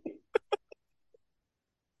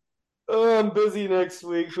 Oh, I'm busy next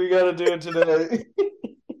week. We gotta do it today.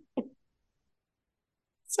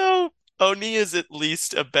 So Oni is at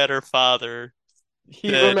least a better father He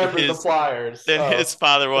than remembered the his pliers. than his Oh,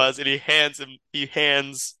 father was, and he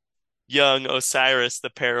hands young Osiris the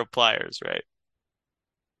pair of pliers, right?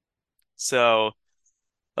 So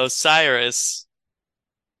Osiris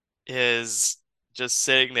is just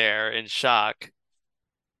sitting there in shock,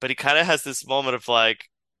 but he kind of has this moment of like,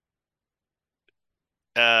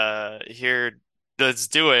 here, let's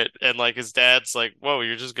do it. And like his dad's like, whoa,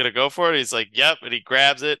 you're just gonna go for it? He's like, yep. And he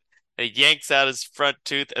grabs it and he yanks out his front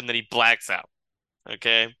tooth and then he blacks out.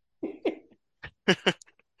 Okay.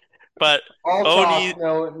 But All Oni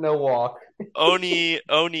talk, no walk.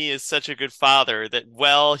 Oni is such a good father that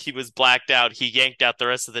while he was blacked out, he yanked out the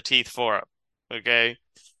rest of the teeth for him. Okay.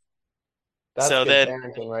 That's So good then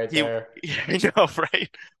parenting right he, there. I know, right?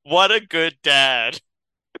 What a good dad.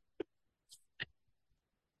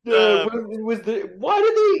 Um, Was the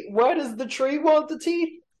why does the tree want the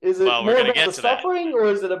teeth? Is it well, we're more gonna about get the to that. suffering or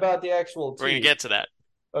is it about the actual We're gonna teeth? get to that.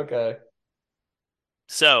 Okay.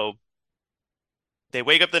 So they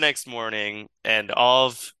wake up the next morning and all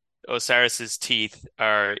of Osiris's teeth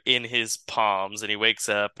are in his palms and he wakes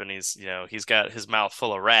up and he's got his mouth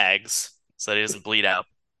full of rags so that he doesn't bleed out.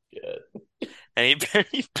 Good. And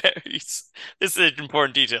he buries, this is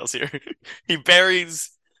important details here. He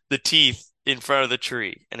buries the teeth in front of the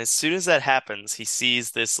tree. And as soon as that happens, he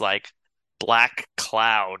sees this like black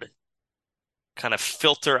cloud kind of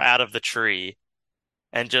filter out of the tree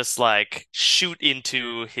and just like shoot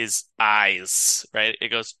into his eyes, right?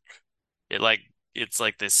 It like, it's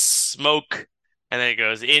like this smoke and then it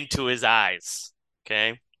goes into his eyes.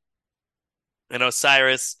 Okay. And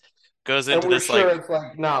Osiris goes And into we're this sure like, it's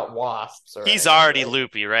like not wasps or he's anything, already right?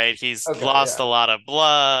 loopy, right? He's Okay, lost yeah. a lot of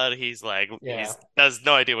blood. He's like Yeah. he's has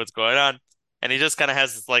no idea what's going on. And he just kind of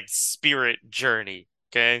has this like spirit journey.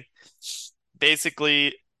 Okay.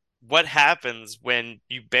 Basically, what happens when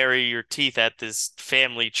you bury your teeth at this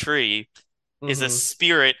family tree is a Hmm.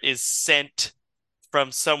 spirit is sent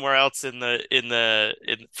from somewhere else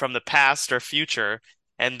from the past or future,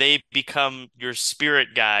 and they become your spirit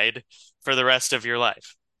guide for the rest of your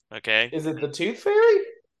life. Okay? Is it the tooth fairy?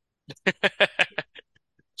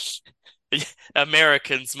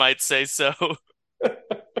 Americans might say so.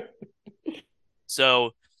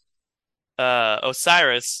 So,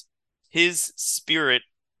 Osiris, his spirit,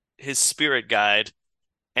 his spirit guide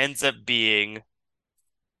ends up being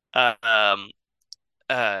uh, um,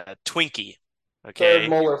 Twinkie. Third Okay,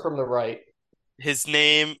 molar from the right. his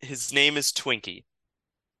name is Twinkie,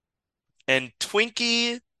 and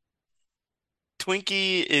Twinkie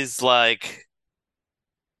is like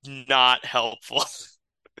not helpful.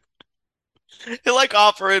 He'll like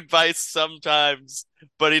offer advice sometimes,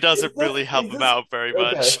 but he doesn't really help Is him this out very okay?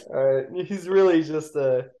 much. All right. He's really just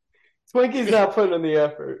Twinkie's not putting in the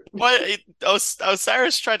effort.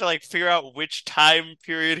 Osiris tried to like figure out which time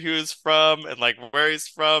period he was from and like where he's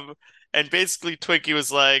from, and basically Twinkie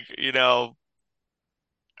was like,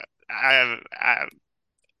 I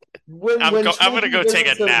When I'm gonna Twinkie go take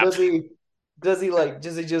a visits him, nap. does he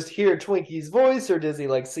just hear Twinkie's voice or does he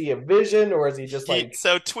like see a vision or is he just He like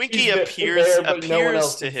so he's Twinkie appears there but no one appears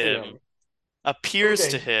else to can see him him? appears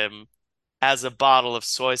to Okay. him as a bottle of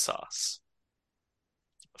soy sauce,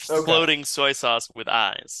 Okay. floating soy sauce with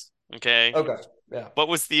eyes. Okay, Okay. Yeah. what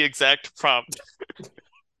was the exact prompt?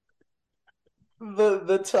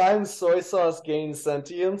 The time soy sauce gains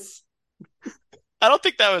sentience. I don't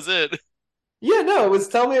think that was it. Yeah, no, it was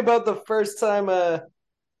tell me about the first time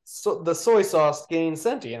the soy sauce gained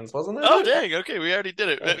sentience, wasn't that Oh it? dang, okay, we already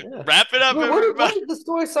did Oh, it. yeah. Wrap it up, What everybody. is the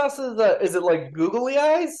soy sauces? Is it like googly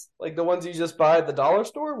eyes, like the ones you just buy at the dollar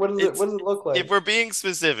store? What is it? It's What does it look if like? we're being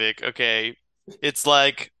specific, okay, it's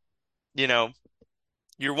like, you know,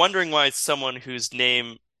 you're wondering why someone whose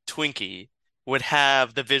name Twinkie would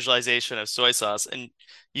have the visualization of soy sauce, and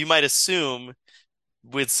you might assume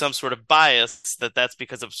with some sort of bias that that's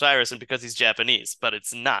because of Cyrus and because he's Japanese, but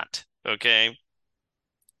it's not, okay?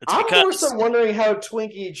 It's I'm more so because wondering how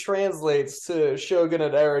Twinkie translates to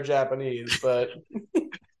shogunate era Japanese, but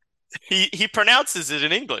he pronounces it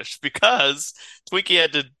in English because Twinkie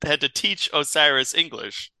had to teach Osiris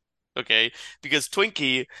English. Okay? Because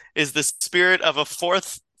Twinkie is the spirit of a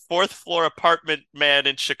fourth floor apartment man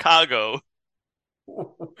in Chicago, wait,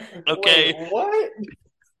 okay, what?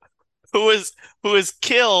 who was who was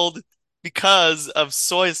killed because of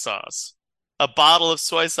soy sauce. A bottle of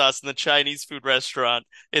soy sauce in the Chinese food restaurant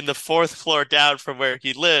in the fourth floor down from where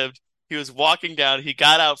he lived. He was walking down, he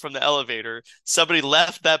got out from the elevator. Somebody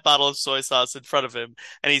left that bottle of soy sauce in front of him,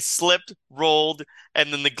 and he slipped, rolled,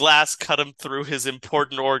 and then the glass cut him through his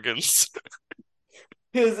important organs.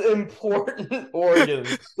 His important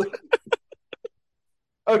organs.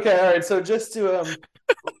 Okay, all right. So just to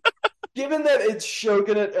given that it's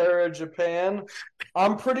shogunate era Japan,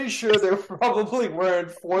 I'm pretty sure they probably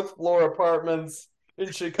weren't fourth floor apartments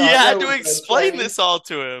in He had Chicago to with the explain Chinese. this all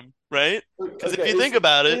to him, right? Because if Okay, you think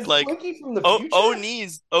about it, is like Twinkie from the o future?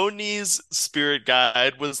 Oni's spirit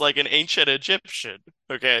guide was like an ancient Egyptian,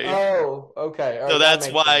 okay? Oh, okay. All So right, that that's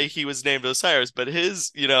makes why sense. he was named Osiris. But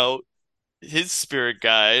his spirit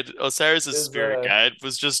guide, Osiris's Is spirit guide,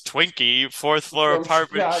 was just Twinkie, fourth floor from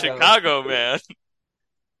apartment, Chicago. Chicago man.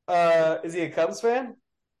 Is he a Cubs fan?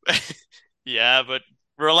 Yeah, but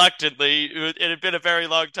reluctantly, it had been a very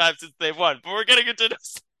long time since they won. But we're getting into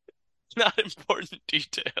not important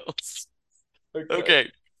details. Okay.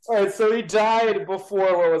 Okay. All right, so he died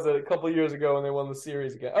before what was it, a couple years ago when they won the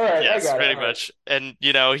series again. All right, I Yes, got it. pretty All right. much. And,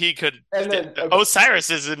 he could. And then okay. Osiris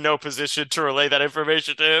is in no position to relay that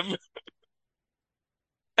information to him.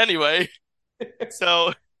 Anyway,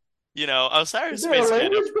 so, Is Osiris there a basically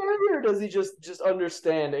ended up. language barrier or does he just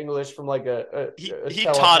understand English from like a He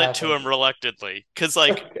taught it to telepathic? him reluctantly. Because,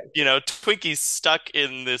 like, Okay. Twinkie's stuck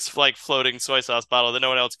in this, like, floating soy sauce bottle that no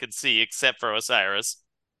one else can see except for Osiris,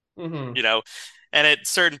 Hmm. you know. And at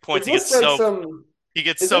certain points, Is this like some he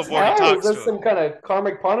gets is so this bored he hell? Is talks this to him. some kind of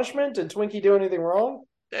karmic punishment? Did Twinkie do anything wrong?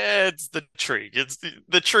 It's the tree.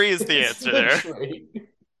 The tree is the It's answer the there. tree.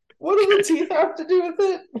 What do the teeth have to do with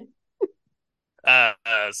it?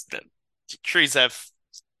 The trees have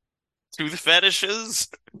tooth fetishes.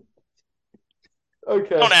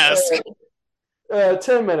 Don't Okay. ask.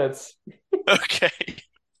 10 minutes. Okay.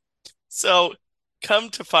 So, come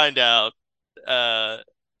to find out, uh,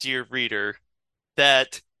 dear reader,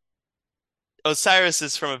 that Osiris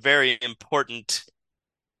is from a very important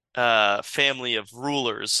family of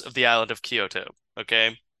rulers of the island of Kyoto.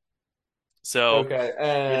 Okay. So, Okay.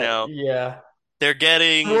 you know, Yeah. they're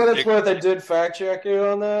For what it's they're worth, I did fact check you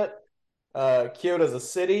on that. Kyoto's a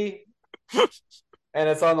city, and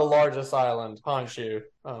it's on the largest island, Honshu.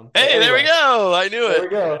 But Hey, there we anyway, go. I knew there it. we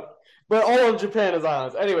go. But all of Japan is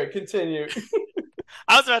islands. Anyway, continue.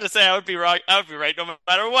 I was about to say I would be wrong. I would be right no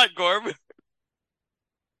matter what, Gorb.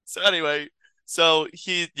 So anyway, so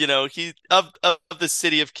he of the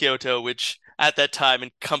city of Kyoto, which at that time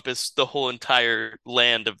encompassed the whole entire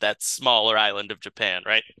land of that smaller island of Japan,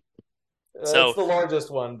 right? It's So, the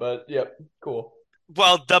largest one, but yep, cool.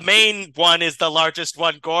 well, the main one is the largest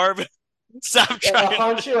one, Gorb. Stop trying to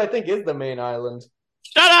Honshu, I think, is the main island.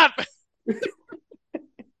 shut up.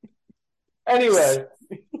 Anyway,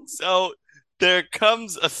 So there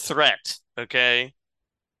comes a threat, okay,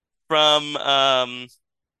 from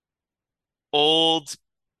old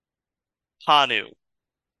Panu.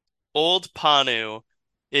 Old Panu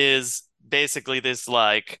is basically this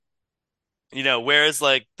like whereas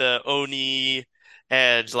like the Oni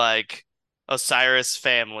and like Osiris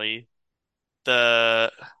family,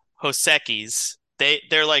 the Hosekis, okay,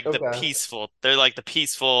 they're like the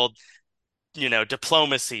peaceful,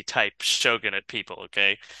 diplomacy type shogunate people,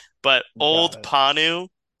 okay? But got old it. Panu,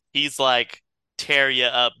 he's like tear you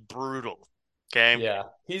up brutal, okay? Yeah,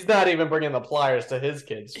 he's not even bringing the pliers to his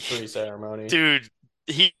kid's free ceremony. Dude,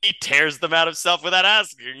 he tears them out himself without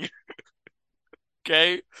asking,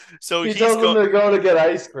 okay? So He tells them to go to get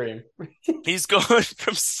ice cream. he's going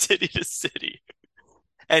from city to city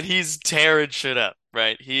and he's tearing shit up,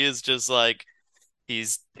 right? He is just like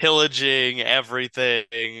he's pillaging everything,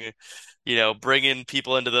 bringing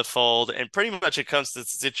people into the fold, and pretty much it comes to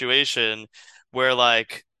this situation where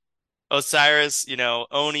like Osiris,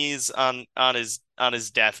 Oni's on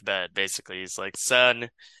his deathbed, basically. He's like, son,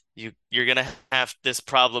 you're gonna have this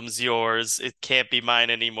problem's yours. It can't be mine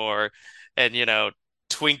anymore. And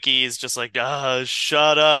Twinkie is just like,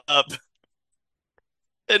 shut up.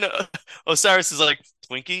 And Osiris is like,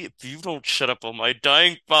 Twinkie, if you don't shut up while my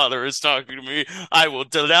dying father is talking to me, I will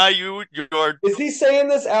deny you your. Is he saying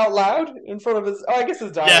this out loud in front of his? Oh, I guess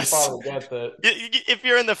his dying Yes. father gets it. If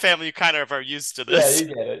you're in the family, you kind of are used to Yeah, this. you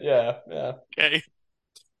get it. Yeah, yeah. Okay.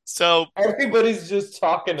 So Everybody's just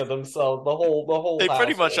talking to themselves. The whole they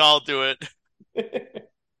pretty much household. all do it.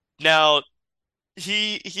 Now,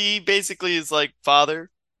 he basically is like,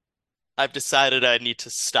 Father, I've decided I need to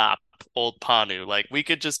stop old Panu. Like we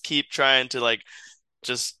could just keep trying to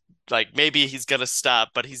just like maybe he's gonna stop,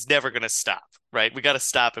 but he's never gonna stop, right? We gotta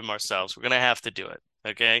stop him ourselves. We're gonna have to do it.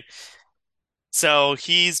 Okay. So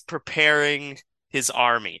he's preparing his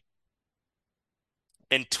army.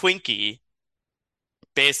 And Twinkie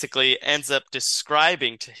basically ends up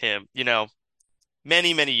describing to him,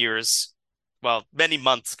 many, many years, well, many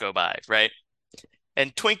months go by, right?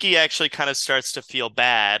 And Twinkie actually kind of starts to feel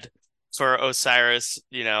bad for Osiris,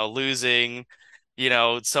 losing,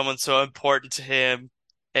 someone so important to him.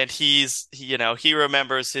 And he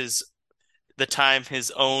remembers the time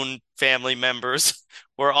his own family members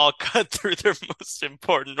were all cut through their most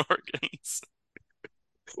important organs.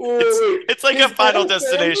 Wait, It's wait. it's like a His Final whole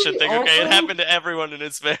Destination family thing, okay? It also happened to everyone in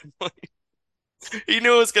his family. He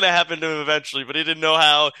knew it was gonna happen to him eventually, but he didn't know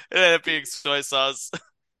how. It ended up being soy sauce.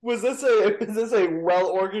 is this a well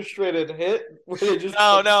orchestrated hit where they just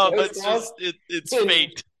No, put no, soy but it's sauce just it's in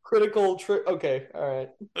fate, critical trick? Okay, all right.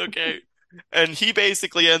 okay? And he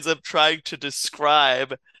basically ends up trying to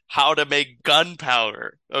describe how to make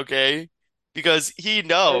gunpowder, okay? Because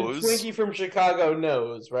And Twinkie from Chicago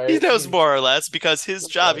knows, he right? knows He's more or less because his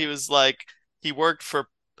job, okay. he was like he worked for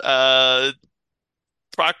uh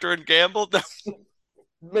Procter and Gamble.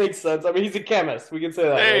 Makes sense. I mean, he's a chemist. We can say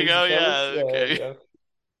that, There right? you He's a go. chemist. Yeah, Yeah, okay. okay.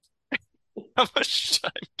 How much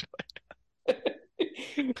time?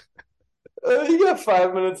 You got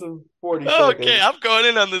 5 minutes and 40 Okay, seconds. I'm going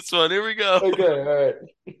in on this one. Here we go. Okay, all right.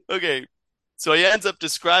 Okay. So he ends up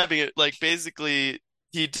describing it like basically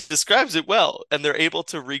he describes it well and they're able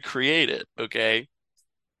to recreate it, okay?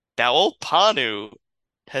 Now old Panu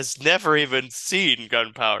has never even seen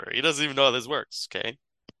gunpowder. He doesn't even know how this works, okay?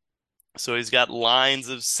 So he's got lines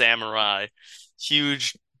of samurai,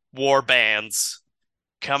 huge war bands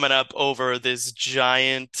coming up over this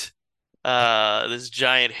giant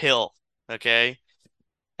hill, okay?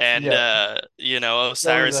 And Yeah, known as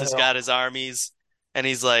Osiris a has got hell. his armies and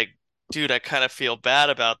he's like, dude, I kind of feel bad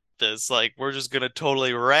about this. Like we're just gonna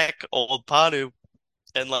totally wreck old Panu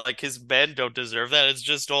and like his men don't deserve that. It's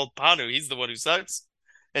just old Panu. He's the one who sucks.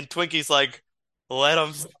 And Twinkie's like, let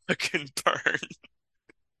him fucking burn.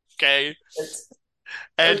 Okay. It's,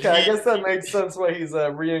 And okay, I guess that makes sense why he's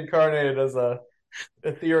reincarnated as a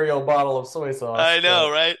ethereal bottle of soy I sauce. But know,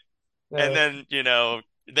 right? And yeah, then,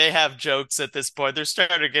 they have jokes at this point. They're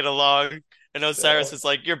starting to get along. And yeah. Osiris is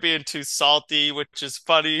like, you're being too salty, which is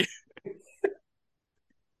funny.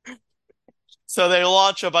 So they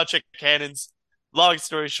launch a bunch of cannons. Long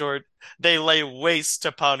story short, they lay waste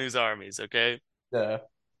to Panu's armies, okay? Yeah.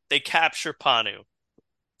 They capture Panu,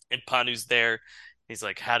 and Panu's there. He's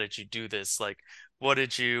like, how did you do this? Like, what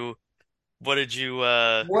did you, what did you,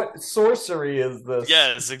 What sorcery is this?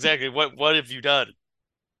 yes, exactly. What have you done?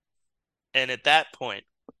 And at that point,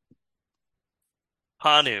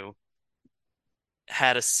 Panu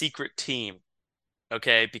had a secret team,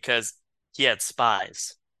 okay, because he had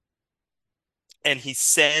spies. And he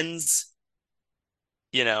sends,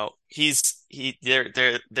 they're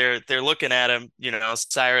looking at him,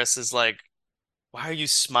 Cyrus is like, why are you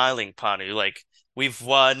smiling, Panu? Like, we've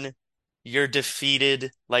won, you're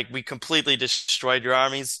defeated, like we completely destroyed your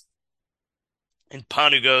armies. And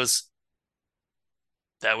Panu goes,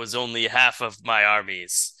 that was only half of my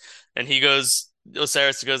armies. And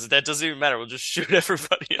Osiris goes, that doesn't even matter, we'll just shoot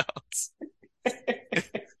everybody else.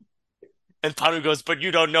 And Panu goes, but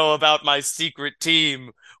you don't know about my secret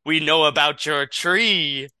team. We know about your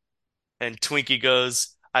tree. And Twinkie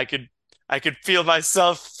goes, I could feel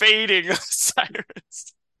myself fading,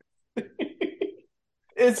 Cyrus.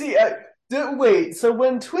 Is he? Wait. So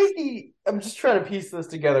when Twiggy, I'm just trying to piece this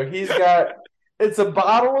together. He's got it's a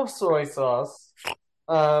bottle of soy sauce,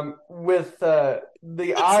 with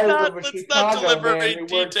the eyes of a Let's not Chicago man deliberate who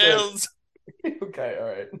works at. details. Okay, all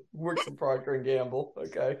right, works at Procter and Gamble.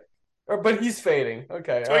 Okay, but he's fading.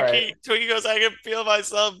 Okay, all right. Twinkie goes, I can feel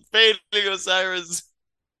myself fading, Osiris.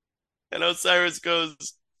 And Osiris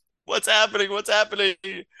goes, what's happening? What's happening?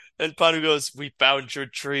 And Panu goes, we found your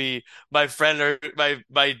tree. My friend or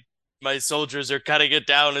my soldiers are cutting it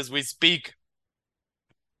down as we speak.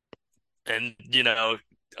 And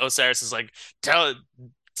Osiris is like,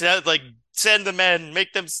 like send the men,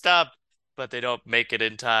 make them stop, but they don't make it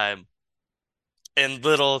in time. And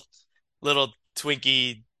little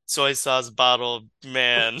Twinkie soy sauce bottle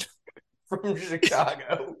man, From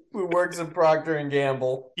Chicago who works at Procter and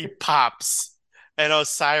Gamble. he pops, and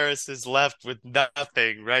Osiris is left with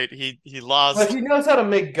nothing. Right? He But lost he knows how to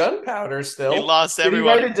make gunpowder he still. lost Did he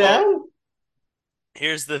write everyone. it Well, down?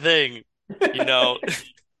 here's the thing, you know,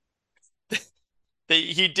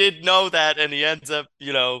 he did know that, and he ends up,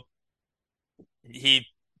 he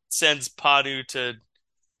sends Panu to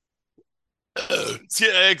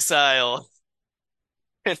exile,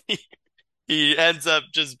 and he ends up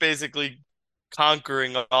just basically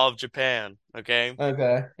conquering all of Japan, okay?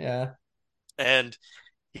 Okay, yeah. And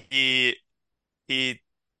he he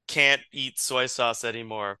can't eat soy sauce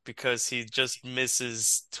anymore because he just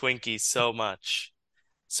misses Twinkie so much.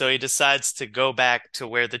 So he decides to go back to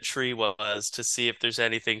where the tree was to see if there's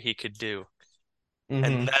anything he could do.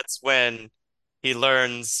 And Mm-hmm. that's when he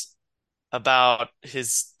learns about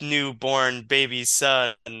his newborn baby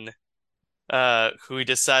son, who he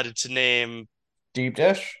decided to name Deep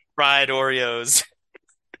dish, Fried Oreos.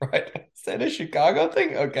 right? Is that a Chicago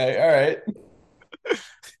thing? Okay, all right.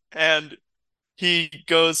 And he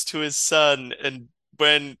goes to his son, and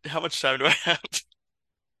when how much time do I have?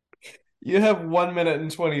 You have 1 minute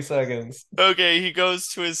and 20 seconds. Okay, he goes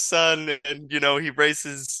to his son, and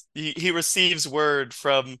he receives word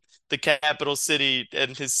from the capital city,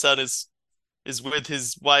 and his son is with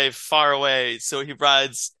his wife far away. So he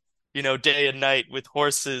rides, day and night with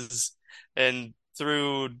horses and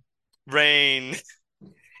through rain,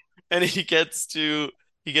 and he gets to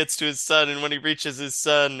his son, and when he reaches his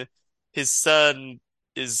son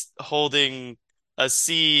is holding a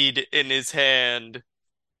seed in his hand,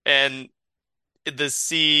 and the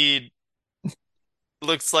seed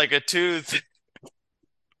looks like a tooth.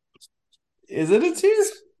 Is it a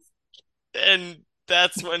tooth? And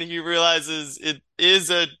that's when he realizes it is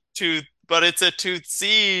a tooth, but it's a tooth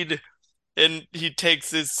seed. And he takes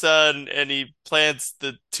his son and he plants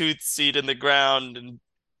the tooth seed in the ground, and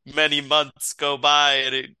many months go by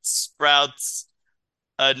and it sprouts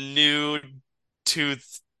a new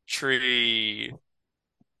tooth tree.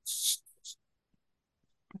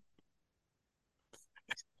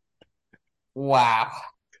 Wow.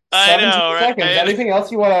 I 17 know, seconds. right? Anything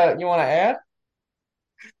else you wanna add?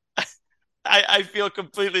 I feel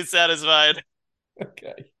completely satisfied.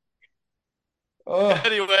 Okay. Oh,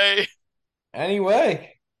 Anyway,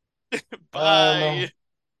 anyway. bye. Um,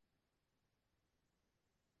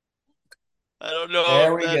 I don't know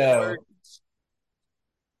there if we that go. worked.